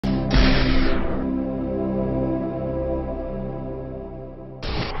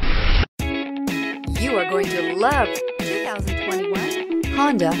love 2021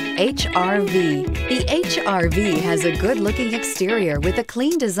 Honda HR-V. The HR-V has a good-looking exterior with a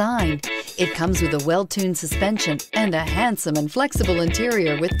clean design. It comes with a well-tuned suspension and a handsome and flexible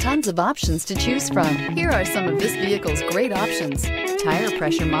interior with tons of options to choose from. Here are some of this vehicle's great options: tire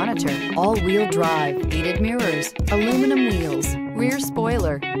pressure monitor, all-wheel drive, heated mirrors, aluminum wheels, rear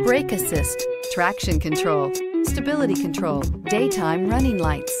spoiler, brake assist, traction control, stability control, daytime running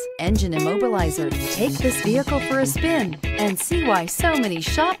lights, engine immobilizer. Take this vehicle for a spin and see why so many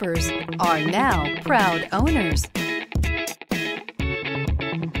shoppers are now proud owners.